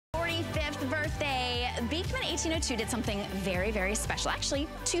birthday, Beekman 1802 did something very, very special. Actually,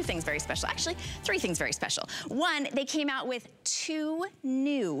 two things very special. Actually, three things very special. One, they came out with 2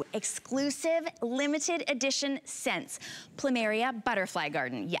 new exclusive limited edition scents. Plumeria Butterfly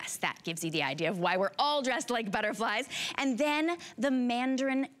Garden. Yes, that gives you the idea of why we're all dressed like butterflies. And then the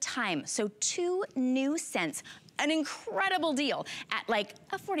Mandarin Thyme. So 2 new scents. An incredible deal at like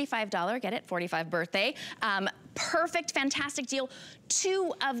a $45, get it, 45 birthday. Perfect, fantastic deal.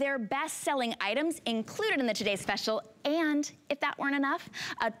 2 of their best-selling items included in the today's special. And if that weren't enough,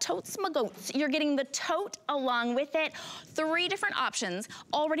 Totes my goats. You're getting the tote along with it. 3 different options,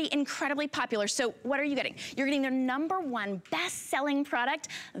 already incredibly popular. So what are you getting? You're getting their #1 best-selling product,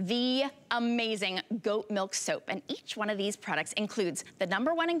 the amazing goat milk soap. And each one of these products includes the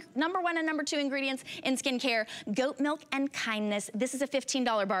number one and number 2 ingredients in skincare, goat milk and kindness. This is a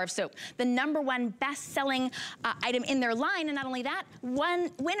 $15 bar of soap. The #1 best-selling item in their line, and not only that,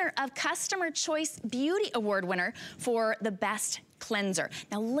 one winner of Customer Choice Beauty Award winner for the best cleanser.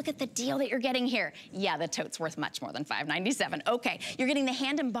 Now look at the deal that you're getting here. Yeah, the tote's worth much more than $5.97. Okay, you're getting the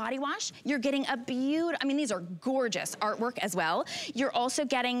hand and body wash. You're getting a beautiful, I mean, these are gorgeous artwork as well. You're also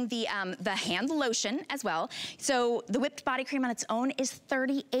getting the hand lotion as well. So the whipped body cream on its own is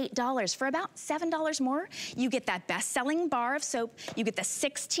 $38. For about $7 more, you get that best-selling bar of soap. You get the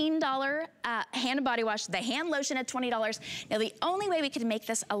 $16 hand and body wash, the hand lotion at $20. Now the only way we could make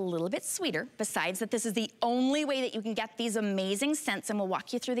this a little bit sweeter, besides that this is the only way that you can get these amazing scents, and we'll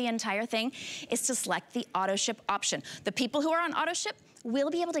walk you through the entire thing, is to select the auto ship option. The people who are on auto ship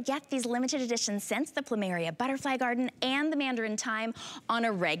will be able to get these limited edition scents, the Plumeria Butterfly Garden and the Mandarin Thyme, on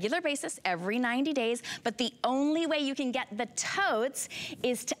a regular basis every 90 days. But the only way you can get the totes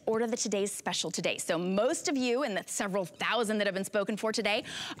is to order the today's special today. So most of you, and the several thousand that have been spoken for today,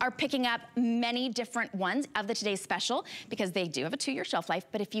 are picking up many different ones of the today's special because they do have a 2-year shelf life.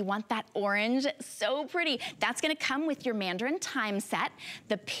 But if you want that orange, so pretty, that's gonna come with your Mandarin Thyme set.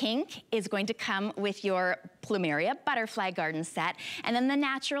 The pink is going to come with your Plumeria Butterfly Garden set. And then the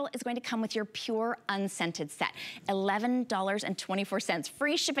natural is going to come with your pure unscented set. $11.24.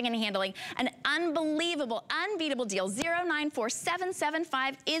 Free shipping and handling. An unbelievable, unbeatable deal.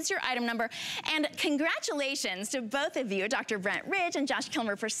 094775 is your item number. And congratulations to both of you, Dr. Brent Ridge and Josh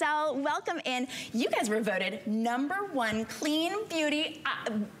Kilmer-Purcell. Welcome in. You guys were voted #1 clean beauty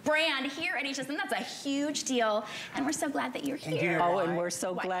brand here at HSN. That's a huge deal. And we're so glad that you're here. And we're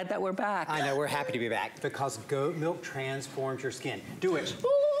so glad that we're back. I know, we're happy to be back because goat milk transforms your skin. Do it.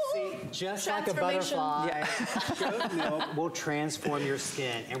 See, just like a butterfly, goat milk will transform your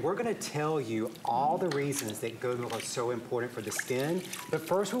skin. And we're gonna tell you all the reasons that goat milk is so important for the skin. But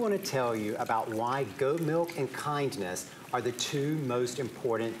first we wanna tell you about why goat milk and kindness are the 2 most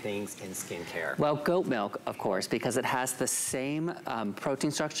important things in skincare. Well, goat milk, of course, because it has the same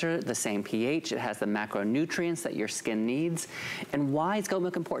protein structure, the same pH, it has the macronutrients that your skin needs. And why is goat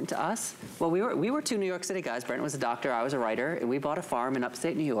milk important to us? Well, we were 2 New York City guys. Brent was a doctor, I was a writer, and we bought a farm in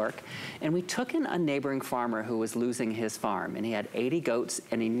upstate New York, and we took in a neighboring farmer who was losing his farm, and he had 80 goats,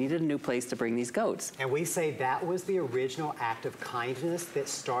 and he needed a new place to bring these goats. And we say that was the original act of kindness that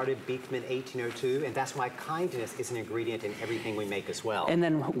started Beekman 1802, and that's why kindness is an ingredient in everything we make as well. And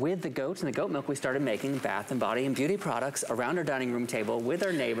then with the goats and the goat milk, we started making bath and body and beauty products around our dining room table with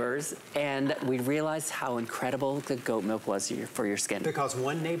our neighbors, and we realized how incredible the goat milk was for your skin. Because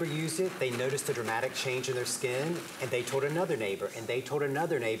one neighbor used it, they noticed a dramatic change in their skin, and they told another neighbor, and they told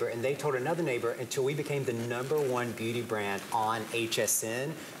another neighbor, and they told another neighbor, until we became the #1 beauty brand on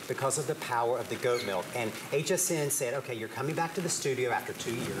HSN because of the power of the goat milk. And HSN said, okay, you're coming back to the studio after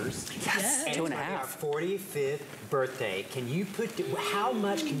 2 years. Yes, and 2.5. Our 45th birthday. Can you how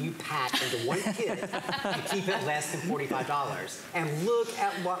much can you pack into one kit and keep it less than $45? And look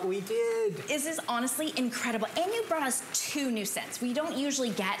at what we did. This is honestly incredible. And you brought us 2 new scents. We don't usually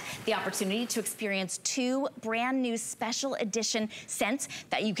get the opportunity to experience 2 brand new special edition scents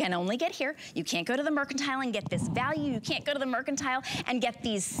that you can only get here. You can't go to the Mercantile and get this value. You can't go to the Mercantile and get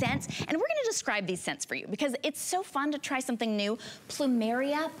these scents. And we're gonna describe these scents for you because it's so fun to try something new.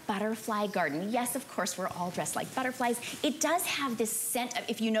 Plumeria Butterfly Garden. Yes, of course, we're all dressed like butterflies. It does have this scent of,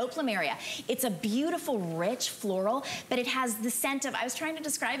 if you know Plumeria, it's a beautiful, rich floral, but it has the scent of, I was trying to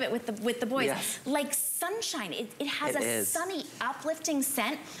describe it with the boys, like sunshine. It has a sunny, uplifting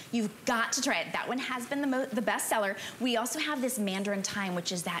scent. You've got to try it. That one has been the best seller. We also have this Mandarin Thyme,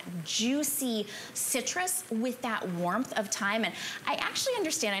 which is that juicy citrus with that warmth of thyme. And I actually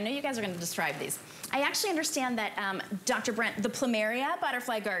understand understand, I know you guys are gonna describe these. I actually understand that, Dr. Brent, the Plumeria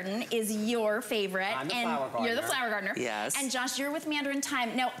Butterfly Garden is your favorite. I'm the and flower gardener. You're the flower gardener. Yes. And Josh, you're with Mandarin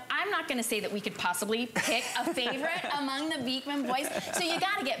Time. Now, I'm not gonna say that we could possibly pick a favorite among the Beekman boys, so you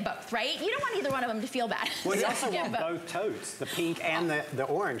gotta get both, right? You don't want either one of them to feel bad. Well, you So also get want both toads, the pink and the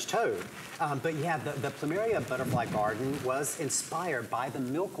orange toad. But yeah, the Plumeria Butterfly Garden was inspired by the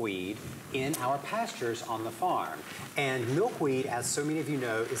milkweed in our pastures on the farm. And milkweed, as so many of you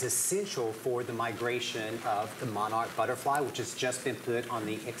know, is essential for the migration of the monarch butterfly, which has just been put on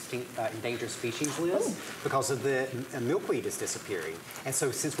the extinct endangered species list because of the milkweed is disappearing. And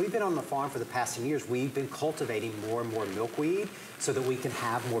so since we've been on the farm for the past 10 years, we've been cultivating more and more milkweed so that we can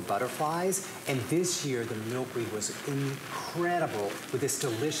have more butterflies. And this year, the milkweed was incredible with this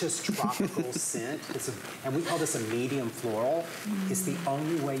delicious tropical scent. And we call this a medium floral. It's the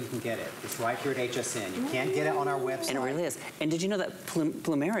only way you can get it. It's right here at HSN. You can't get it on our website. And it really is. And did you know that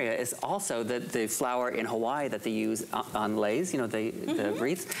Plumeria is also the flower in Hawaii that they use on leis, you know, the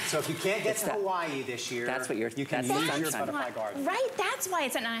wreaths? So if you can't get to Hawaii this year, that's what you can use your butterfly garden. Right, that's why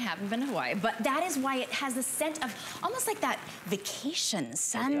it's, and I haven't been to Hawaii, but that is why it has the scent of almost like that vacation,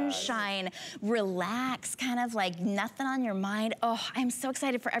 sunshine, relax, kind of like nothing on your mind. Oh, I'm so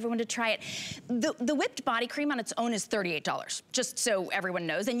excited for everyone to try it. The whipped body cream on its own is $38, just so everyone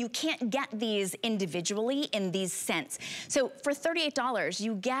knows, and you can't get these individually in these scents. So for $38,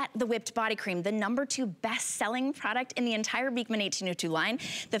 you get the whipped body cream, the #2 best-selling product in the entire Beekman 1802 line.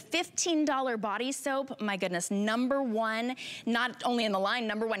 The $15 body soap, my goodness, #1, not only in the line,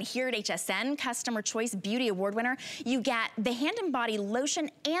 #1 here at HSN, Customer Choice Beauty Award winner. You get the Hand and Body lotion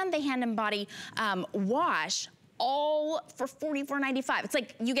and the Hand and Body wash, all for $44.95. It's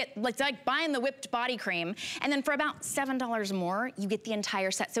like you get, it's like buying the whipped body cream, and then for about $7 more, you get the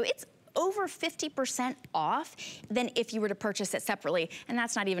entire set. So it's over 50% off than if you were to purchase it separately. And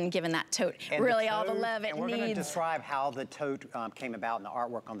that's not even giving that tote really all the love it needs. And we're going to describe how the tote came about and the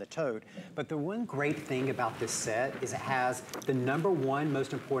artwork on the tote. But the one great thing about this set is it has the #1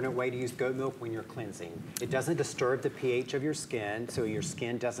 most important way to use goat milk when you're cleansing. It doesn't disturb the pH of your skin, so your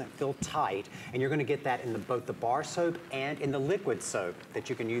skin doesn't feel tight. And you're going to get that in both the bar soap and in the liquid soap that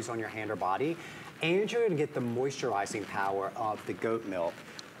you can use on your hand or body. And you're going to get the moisturizing power of the goat milk.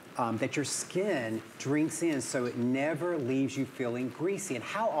 That your skin drinks in so it never leaves you feeling greasy. And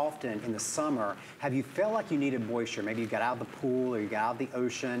how often in the summer have you felt like you needed moisture? Maybe you got out of the pool or you got out of the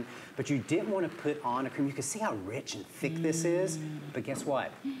ocean, but you didn't want to put on a cream. You can see how rich and thick this is, but guess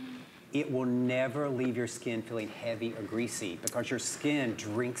what? It will never leave your skin feeling heavy or greasy because your skin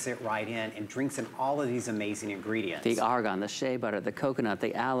drinks it right in and drinks in all of these amazing ingredients. The argan, the shea butter, the coconut,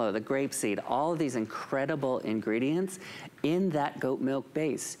 the aloe, the grapeseed, all of these incredible ingredients in that goat milk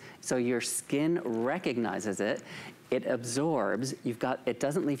base. So your skin recognizes it, it absorbs, it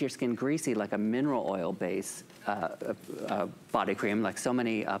doesn't leave your skin greasy like a mineral oil base body cream, like so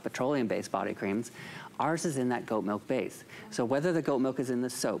many petroleum-based body creams. Ours is in that goat milk base. So whether the goat milk is in the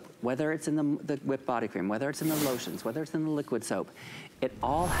soap, whether it's in the whipped body cream, whether it's in the lotions, whether it's in the liquid soap, it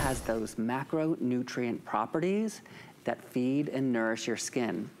all has those macronutrient properties that feed and nourish your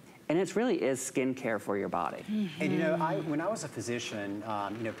skin. And it really is skincare for your body. And you know, when I was a physician,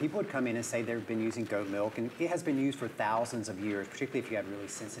 you know, people would come in and say they've been using goat milk, and it has been used for thousands of years, particularly if you have really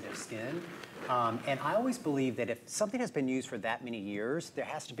sensitive skin. And I always believe that if something has been used for that many years, there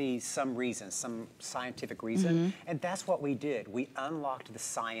has to be some reason, some scientific reason. And that's what we did. We unlocked the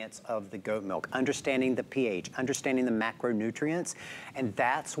science of the goat milk, understanding the pH, understanding the macronutrients. And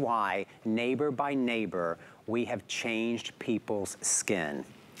that's why, neighbor by neighbor, we have changed people's skin.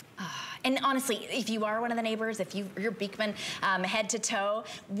 And honestly, if you are one of the neighbors, if you're Beekman head to toe,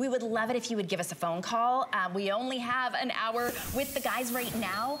 we would love it if you would give us a phone call. We only have an hour with the guys right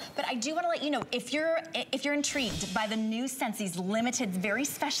now, but I do want to let you know, if you're intrigued by the new scents, these limited, very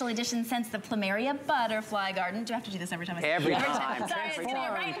special edition scents, the Plumeria Butterfly Garden. Do I have to do this every time I say it? Every time. Sorry, it's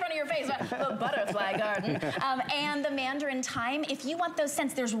right in front of your face. The Butterfly Garden. And the Mandarin Time. If you want those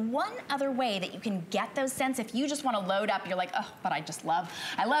scents, there's one other way that you can get those scents. If you just want to load up, you're like, oh, but I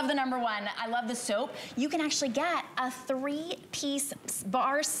love the #1. I love the soap. You can actually get a 3-piece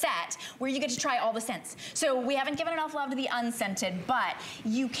bar set where you get to try all the scents. So we haven't given enough love to the unscented, but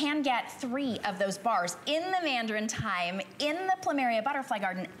you can get 3 of those bars in the Mandarin Time, in the Plumeria Butterfly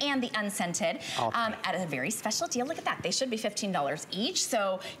Garden, and the unscented at a very special deal. Look at that. They should be $15 each,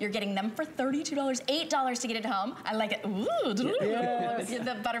 so you're getting them for $32, $8 to get it home. I like it. Ooh, yes.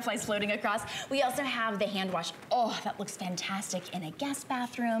 The butterflies floating across. We also have the hand wash. Oh, that looks fantastic in a guest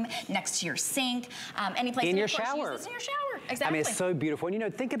bathroom, next to your sink, any place. In your shower. In your shower, exactly. I mean, it's so beautiful. And you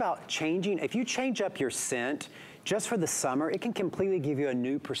know, think about changing. If you change up your scent, just for the summer, it can completely give you a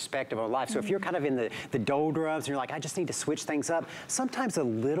new perspective on life. So if you're kind of in the doldrums and you're like, I just need to switch things up, sometimes a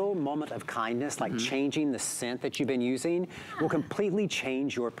little moment of kindness, like changing the scent that you've been using, will completely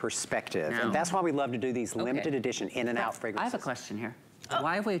change your perspective. And that's why we love to do these limited edition in and out fragrances. I have a question here.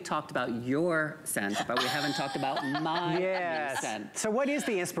 Why have we talked about your scent, but we haven't talked about my scent? So what is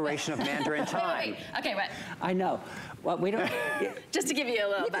the inspiration of Mandarin Thyme? Okay, what? I know. Well, we don't... Just to give you a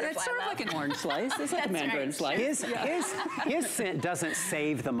little butterfly It's sort of love. like an orange slice. It's like a Mandarin slice. His scent doesn't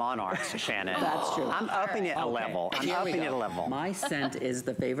save the monarchs, Shannon. That's true. I'm upping it a level. I'm upping it a level. My scent is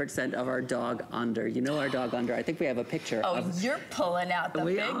the favorite scent of our dog, Under. You know our dog, Under. I think we have a picture of... You're pulling out the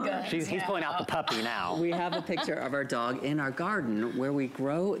big guns. He's pulling out the puppy now. We have a picture of our dog in our garden where we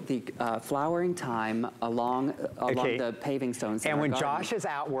grow the flowering thyme along the paving stones. And when Josh is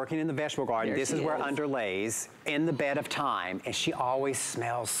out working in the vegetable garden, this is where Under lays in the bed of thyme, and she always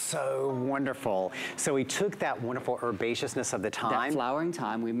smells so wonderful. So we took that wonderful herbaceousness of the thyme. That flowering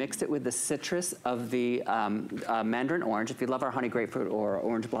thyme, we mixed it with the citrus of the mandarin orange. If you love our honey grapefruit or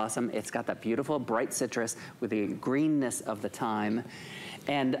orange blossom, it's got that beautiful bright citrus with the greenness of the thyme.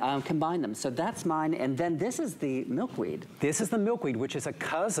 And combine them. So that's mine. And then this is the milkweed. This is the milkweed, which is a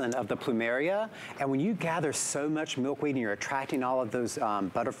cousin of the Plumeria. And when you gather so much milkweed and you're attracting all of those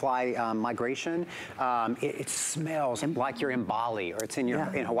butterfly migration, it smells like you're in Bali or it's in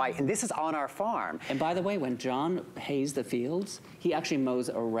Hawaii. And this is on our farm. And by the way, when John hays the fields, he actually mows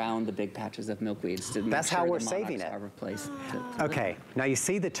around the big patches of milkweeds to make sure we're saving it. Okay, now you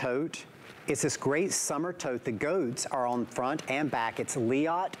see the tote. It's this great summer tote. The goats are on front and back. It's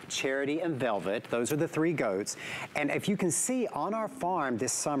Leot, Charity, and Velvet. Those are the three goats. And if you can see, on our farm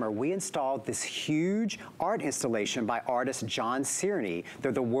this summer, we installed this huge art installation by artist John Sierney.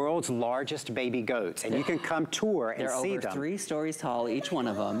 They're the world's largest baby goats. And you can come tour and see them. They're over 3 stories tall, each one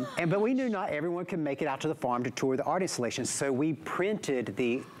of them. But we knew not everyone could make it out to the farm to tour the art installation. So we printed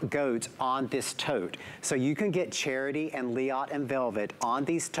the goats on this tote. So you can get Charity and Leot and Velvet on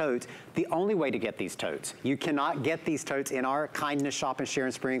these totes. The only way to get these totes. You cannot get these totes in our kindness shop in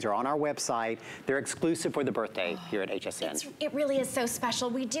Sharon Springs or on our website. They're exclusive for the birthday here at HSN. It really is so special.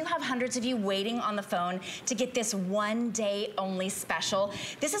 We do have hundreds of you waiting on the phone to get this one day only special.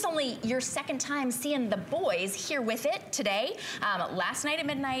 This is only your second time seeing the boys here with it today. Last night at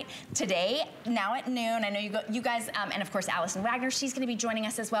midnight, today, now at noon. I know you guys, and of course Allison Wagner, she's gonna be joining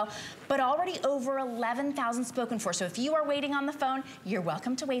us as well. But already over 11,000 spoken for. So if you are waiting on the phone, you're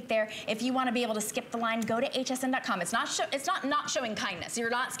welcome to wait there. If you want to be able to skip the line, go to hsn.com. It's not showing kindness. You're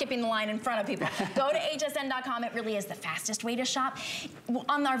not skipping the line in front of people. Go to hsn.com. It really is the fastest way to shop.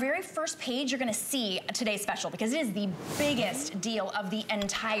 On our very first page, you're going to see today's special because it is the biggest deal of the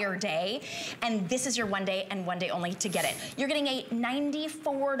entire day. And this is your one day and one day only to get it. You're getting a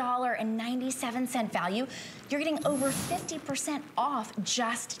 $94.97 value. You're getting over 50% off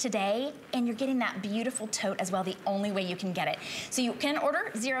just today, and you're getting that beautiful tote as well, the only way you can get it. So you can order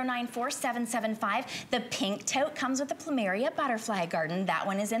 094775. The pink tote comes with the Plumeria Butterfly Garden. That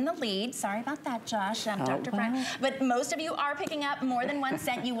one is in the lead. Sorry about that, Josh. Dr. Brown. But most of you are picking up more than one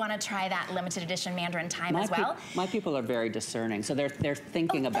scent. You want to try that limited edition Mandarin Thyme as well. My people are very discerning, so they're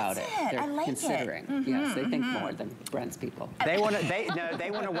thinking about it. They're considering. Yes, they think more than Brent's people. They want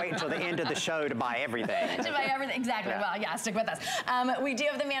to wait until the end of the show to buy everything. Everything, exactly. Well, yeah, stick with us. We do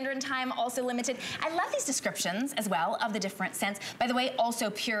have the Mandarin Thyme, also limited. I love these descriptions as well of the different scents. By the way,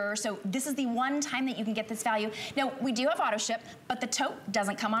 also pure. So this is the one time that you can get this value. Now, we do have auto ship, but the tote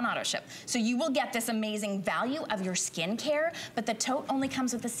doesn't come on auto ship. So you will get this amazing value of your skincare, but the tote only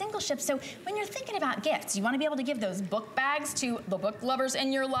comes with a single ship. So when you're thinking about gifts, you want to be able to give those book bags to the book lovers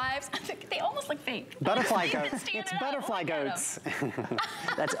in your lives. They almost look fake. Butterfly goats. It's butterfly goats.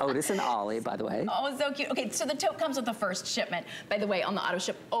 That's Otis and Ollie, by the way. Oh, so cute. Okay, so the tote comes with the first shipment, by the way, on the auto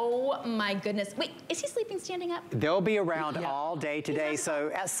ship. Oh my goodness. Wait, is he sleeping standing up? They'll be around all day today.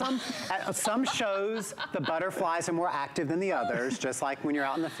 So at some shows, the butterflies are more active than the others, just like when you're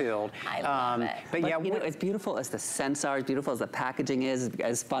out in the field. I love it. But yeah, you know, as beautiful as the scents are, as beautiful as the packaging is,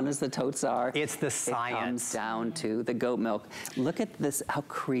 as fun as the totes are. It's the science. It comes down to the goat milk. Look at this, how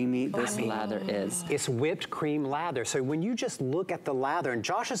creamy this lather is. It's whipped cream lather. So when you just look at the lather, and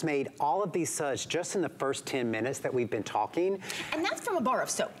Josh has made all of these suds just in the first 10 minutes that we've been talking. And that's from a bar of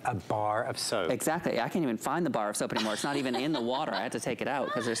soap. A bar of soap. Exactly. I can't even find the bar of soap anymore. It's not even in the water. I had to take it out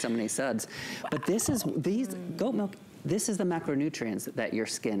because there's so many suds. Wow. But these goat milk, this is the macronutrients that your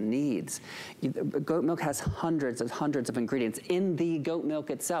skin needs. Goat milk has hundreds of ingredients in the goat milk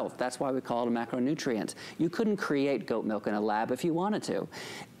itself. That's why we call it a macronutrient. You couldn't create goat milk in a lab if you wanted to.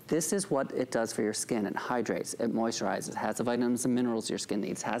 This is what it does for your skin. It hydrates, it moisturizes, has the vitamins and minerals your skin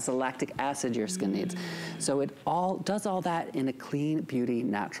needs, has the lactic acid your skin needs. So it all does all that in a clean, beauty,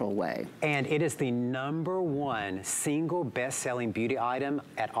 natural way. And it is the #1 single best-selling beauty item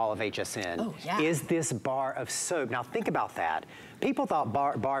at all of HSN. Oh, yeah. Is this bar of soap. Now think about that. People thought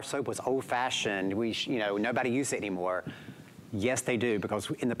bar of soap was old-fashioned. You know, nobody uses it anymore. Yes, they do, because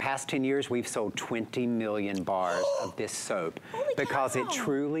in the past 10 years, we've sold 20 million bars of this soap because it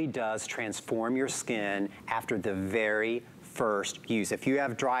truly does transform your skin after the very first use. If you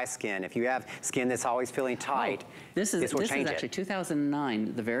have dry skin, if you have skin that's always feeling tight, this is actually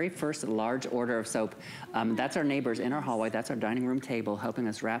 2009, the very first large order of soap. That's our neighbors in our hallway. That's our dining room table helping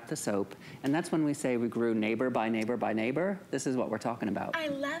us wrap the soap. And that's when we say we grew neighbor by neighbor by neighbor. This is what we're talking about. I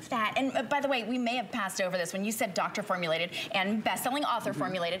love that. And by the way, we may have passed over this when you said doctor formulated and best-selling author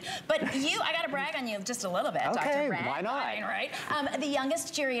formulated. But I got to brag on you just a little bit, okay, Dr. Brad. Why not? Right? The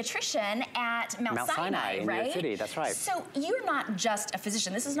youngest geriatrician at Mount Sinai, in right? New York City, that's right. So you're not just a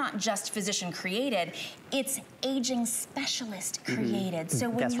physician. This is not just physician created. It's aging specialist created. So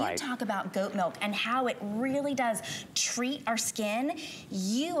when you talk about goat milk and how it really does treat our skin,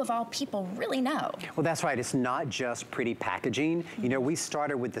 you of all people really know. Well, that's right. It's not just pretty packaging. You know, we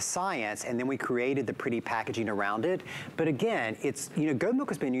started with the science and then we created the pretty packaging around it. But again, goat milk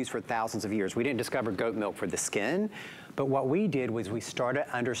has been used for thousands of years. We didn't discover goat milk for the skin. But what we did was we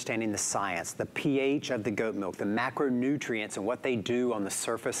started understanding the science, the pH of the goat milk, the macronutrients and what they do on the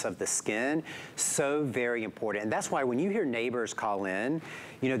surface of the skin. So very important. And that's why when you hear neighbors call in,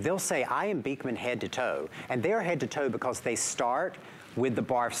 you know, they'll say, I am Beekman head to toe. And they're head to toe because they start with the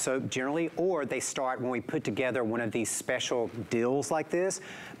bar of soap generally, or they start when we put together one of these special deals like this,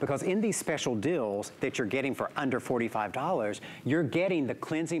 because in these special deals that you're getting for under $45, you're getting the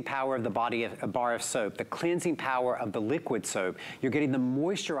cleansing power of the body of a bar of soap, the cleansing power of the liquid soap, you're getting the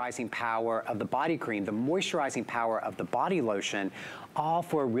moisturizing power of the body cream, the moisturizing power of the body lotion, all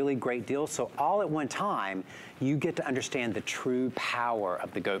for a really great deal. So all at one time, you get to understand the true power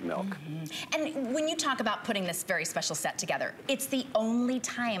of the goat milk. And when you talk about putting this very special set together, it's the only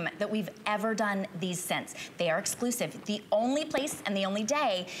time that we've ever done these scents. They are exclusive. The only place and the only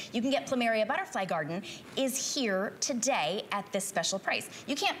day you can get Plumeria Butterfly Garden is here today at this special price.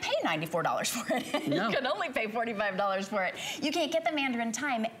 You can't pay $94 for it. No. You can only pay $45 for it. You can't get the Mandarin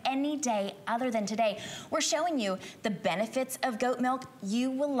Thyme any day other than today. We're showing you the benefits of goat milk. You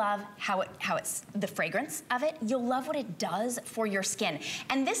will love how it's the fragrance of it. You'll love what it does for your skin.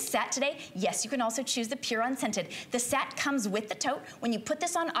 And this set today, yes, you can also choose the pure unscented. The set comes with the tote. When you put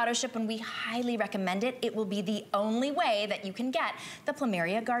this on auto ship, and we highly recommend it, it will be the only way that you can get the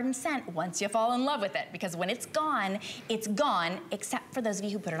Plumeria Garden Scent once you fall in love with it. Because when it's gone, except for those of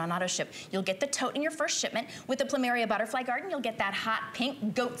you who put it on auto ship. You'll get the tote in your first shipment. With the Plumeria Butterfly Garden, you'll get that hot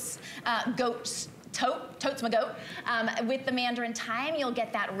pink Tote's my goat. With the Mandarin Thyme, you'll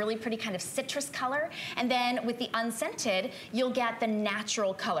get that really pretty kind of citrus color. And then with the unscented, you'll get the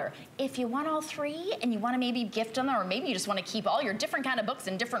natural color. If you want all three and you want to maybe gift them, or maybe you just want to keep all your different kind of books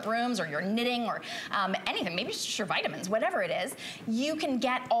in different rooms, or your knitting, or anything, maybe just your vitamins, whatever it is, you can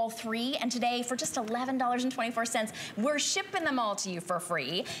get all three. And today, for just $11.24, we're shipping them all to you for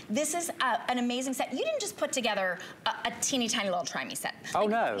free. This is an amazing set. You didn't just put together a teeny tiny little try-me set. Oh,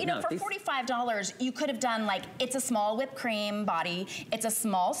 no. You know, for $45, you could have done like, it's a small whipped cream body, it's a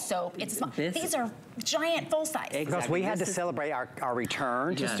small soap, it's a small, these are giant full size. Exactly. Because we had to celebrate our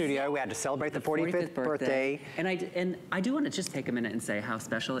return to studio, we had to celebrate the 45th birthday. And I do want to just take a minute and say how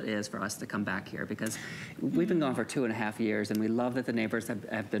special it is for us to come back here, because we've been gone for 2.5 years, and we love that the neighbors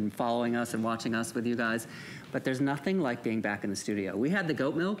have been following us and watching us with you guys. But there's nothing like being back in the studio. We had the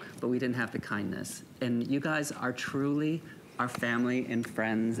goat milk, but we didn't have the kindness. And you guys are truly our family and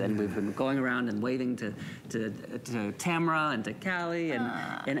friends, and we've been going around and waving to Tamara and to Callie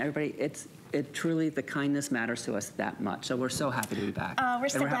and everybody. It truly, the kindness matters to us that much. So we're so happy to be back. We're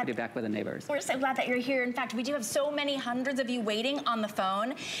so glad happy to be back with the neighbors. We're so glad that you're here. In fact, we do have so many hundreds of you waiting on the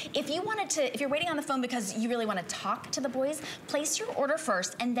phone. If you're waiting on the phone because you really want to talk to the boys, place your order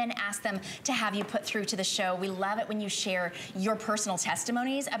first and then ask them to have you put through to the show. We love it when you share your personal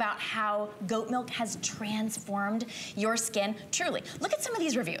testimonies about how goat milk has transformed your skin. Truly, look at some of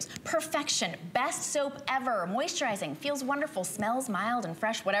these reviews. Perfection, best soap ever, moisturizing, feels wonderful, smells mild and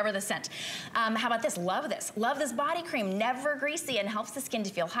fresh, whatever the scent. How about this? Love this. Love this body cream. Never greasy and helps the skin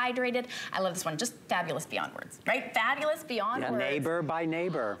to feel hydrated. I love this one. Just fabulous beyond words, right? Fabulous beyond words. Neighbor by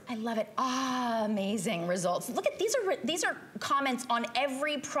neighbor. I love it. Amazing results. Look at these are comments on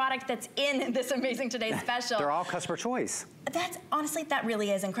every product that's in this Amazing Today special. They're all customer choice. Honestly, that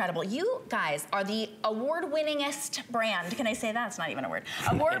really is incredible. You guys are the award-winningest brand. Can I say that? It's not even a word.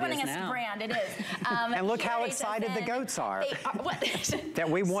 Award-winningest brand, it is. And look how excited the goats are. That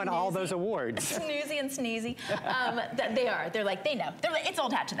we won all those awards. Snoozy and sneezy. They are. They're like, they know. They're like, it's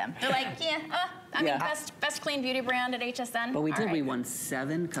old hat to them. They're like, yeah, I mean, best clean beauty brand at HSN. But we did. We won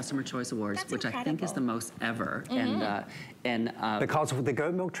 7 Customer Choice Awards, which I think is the most ever. Because the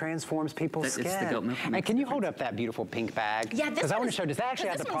goat milk transforms people's skin. It's the goat milk. And can you hold up that beautiful pink bag? Yeah, because I want to show. Does that actually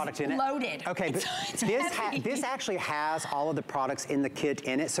have the product in it? Loaded. Okay, but this actually has all of the products in the kit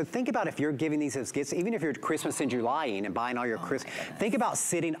in it. So think about if you're giving these as gifts, even if you're at Christmas in July and buying all your Christmas. Think about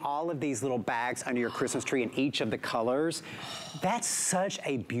sitting all of these little bags under your Christmas tree in each of the colors. That's such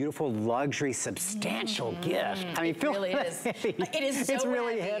a beautiful, luxury, substantial gift. I mean, it really is. It is so It's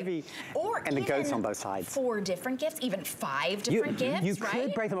really heavy. And the goats on both sides. 4 different gifts, even 5 different gifts, You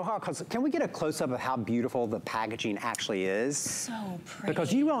could break them apart, because can we get a close-up of how beautiful the packaging actually is? So pretty.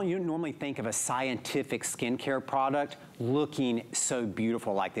 Because you normally think of a scientific skincare product looking so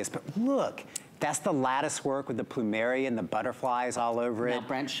beautiful like this, but look. That's the lattice work with the plumeria and the butterflies all over it. Now,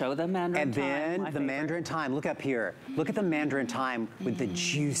 Brent, show the mandarin thyme. And then the mandarin thyme. Look up here. Look at the mandarin thyme with the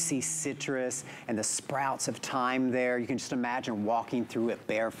juicy citrus and the sprouts of thyme there. You can just imagine walking through it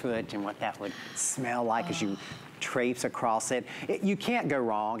barefoot and what that would smell like as you traipse across it. You can't go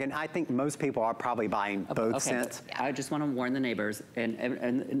wrong, and I think most people are probably buying both scents. I just want to warn the neighbors,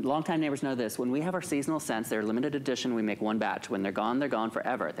 and longtime neighbors know this. When we have our seasonal scents, they're limited edition. We make 1 batch. When they're gone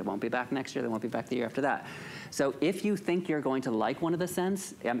forever. They won't be back next year. They won't be back the year after that. So if you think you're going to like one of the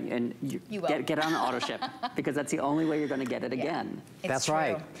scents, get on an auto ship, because that's the only way you're going to get it again. That's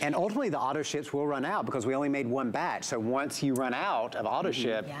right. And ultimately, the auto ships will run out because we only made 1 batch. So once you run out of auto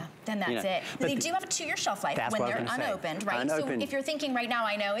ship, then that's it. But they do have a 2-year shelf life when they're unopened, right? Unopened. So if you're thinking right now,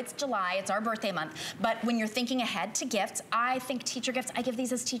 I know it's July, it's our birthday month, but when you're thinking ahead to gifts, I think teacher gifts, I give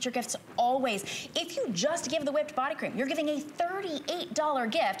these as teacher gifts always. If you just give the whipped body cream, you're giving a $38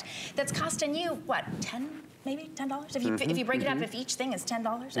 gift that's costing you, what, maybe $10? If you break it up, if each thing is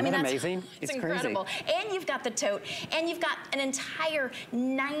 $10. I mean, that's amazing. It's incredible. Crazy. And you've got the tote, and you've got an entire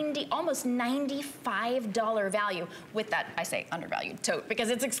almost $95 value with that, I say, undervalued tote, because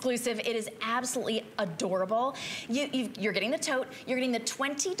it's exclusive. It is absolutely adorable. You're getting the tote. You're getting the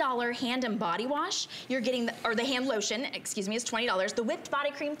 $20 hand and body wash. You're getting the hand lotion. Excuse me, is $20. The whipped body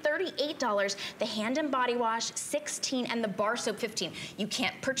cream, $38. The hand and body wash, $16, and the bar soap, $15. You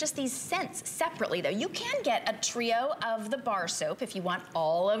can't purchase these scents separately, though. You can get a trio of the bar soap if you want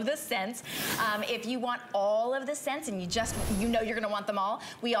all of the scents. If you want all of the scents and you know you're gonna want them all,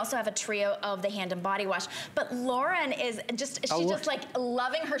 we also have a trio of the hand and body wash. But Lauren is just, she's just like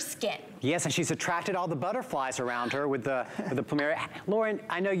loving her skin. Yes, and she's attracted all the butterflies around her with the Plumeria. Lauren,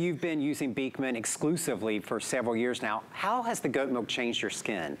 I know you've been using Beekman exclusively for several years now. How has the goat milk changed your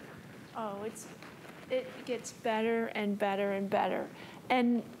skin? Oh, it gets better and better and better.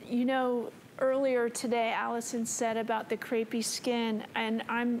 And you know, earlier today, Allison said about the crepey skin, and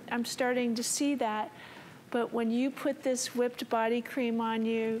I'm starting to see that. But when you put this whipped body cream on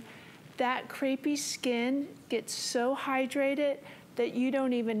you, that crepey skin gets so hydrated that you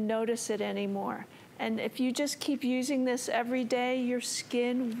don't even notice it anymore. And if you just keep using this every day, your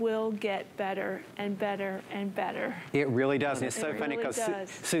skin will get better and better and better. It really does. And it's so funny because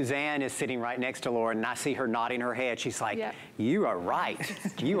Suzanne is sitting right next to Lauren, and I see her nodding her head. She's like, you are right.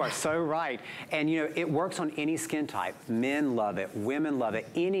 You are so right. And you know, it works on any skin type. Men love it. Women love it.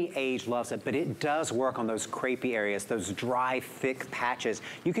 Any age loves it. But it does work on those crepey areas, those dry, thick patches.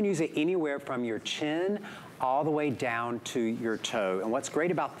 You can use it anywhere from your chin all the way down to your toe. And what's great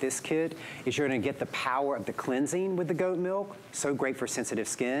about this kit is you're gonna get the power of the cleansing with the goat milk, so great for sensitive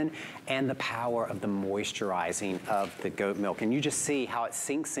skin, and the power of the moisturizing of the goat milk. And you just see how it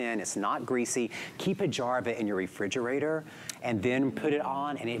sinks in, it's not greasy. Keep a jar of it in your refrigerator and then put it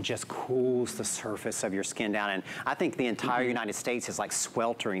on, and it just cools the surface of your skin down. And I think the entire United States is like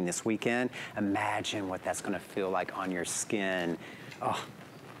sweltering this weekend. Imagine what that's gonna feel like on your skin. Oh,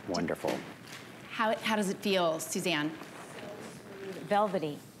 wonderful. How does it feel, Suzanne?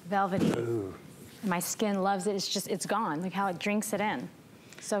 Velvety, velvety. Ooh. My skin loves it. It's gone. Look how it drinks it in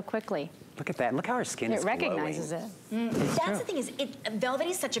so quickly. Look at that. Look how her skin is glowing. It recognizes it. That's the thing is,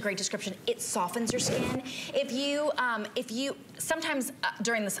 velvety is such a great description. It softens your skin. If you sometimes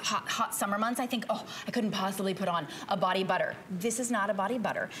during this hot summer months, I think, oh, I couldn't possibly put on a body butter. This is not a body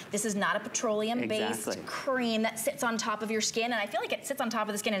butter. This is not a petroleum-based cream that sits on top of your skin. And I feel like it sits on top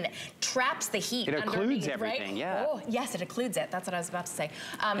of the skin and it traps the heat underneath, it occludes everything, right? yeah. Oh, yes, it occludes it. That's what I was about to say.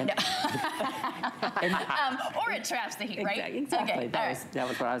 Or it traps the heat, right? Exactly. Okay, That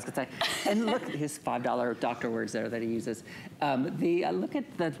was what I was going to say. And look, his $5 doctor words there that he uses. Look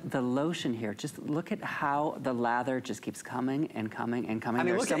at the lotion here. Just look at how the lather just keeps coming and coming and coming. I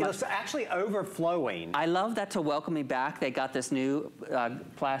mean, look, it's actually overflowing. I love that to welcome me back, they got this new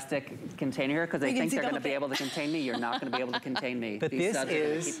plastic container here because they think they're going to be able to contain me. You're not going to be able to contain me. But These this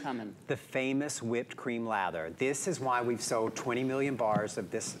is keep coming. the famous whipped cream lather. This is why we've sold 20 million bars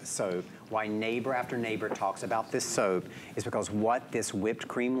of this soap. Why neighbor after neighbor talks about this soap is because what this whipped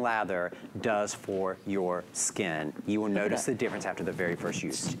cream lather does for your skin. You will notice the difference after the very first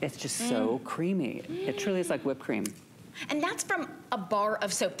use. It's just so creamy. It truly is like whipped cream. And that's from a bar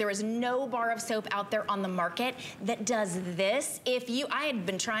of soap. There is no bar of soap out there on the market that does this. I had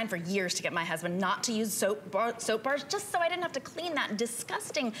been trying for years to get my husband not to use soap bars just so I didn't have to clean that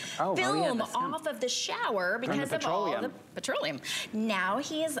disgusting film off of the shower because of all the petroleum. Now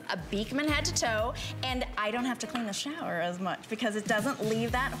he is a Beekman head to toe, and I don't have to clean the shower as much because it doesn't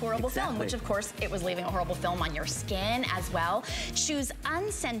leave that horrible film, which of course it was leaving a horrible film on your skin as well. Choose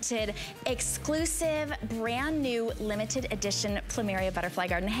unscented, exclusive, brand new, limited edition Plumeria Butterfly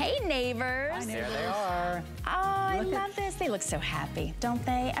Garden. Hey, neighbors. Hi, neighbors. There they are. Oh, I love this. They look so happy, don't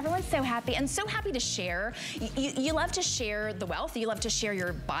they? Everyone's so happy and so happy to share. You love to share the wealth. You love to share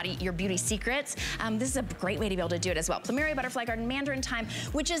your body, your beauty secrets. This is a great way to be able to do it as well. Plumeria Butterfly Garden Mandarin Thyme,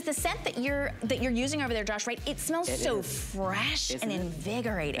 which is the scent that you're using over there, Josh, right? It smells so fresh and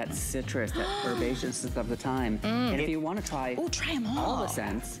invigorating. That citrus, that herbaceousness of the thyme. And if you want to try them all the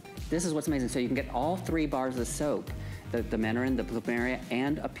scents, this is what's amazing. So you can get all 3 bars of soap, the Mandarin, the Plumeria,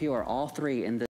 and a Pure, all 3 in the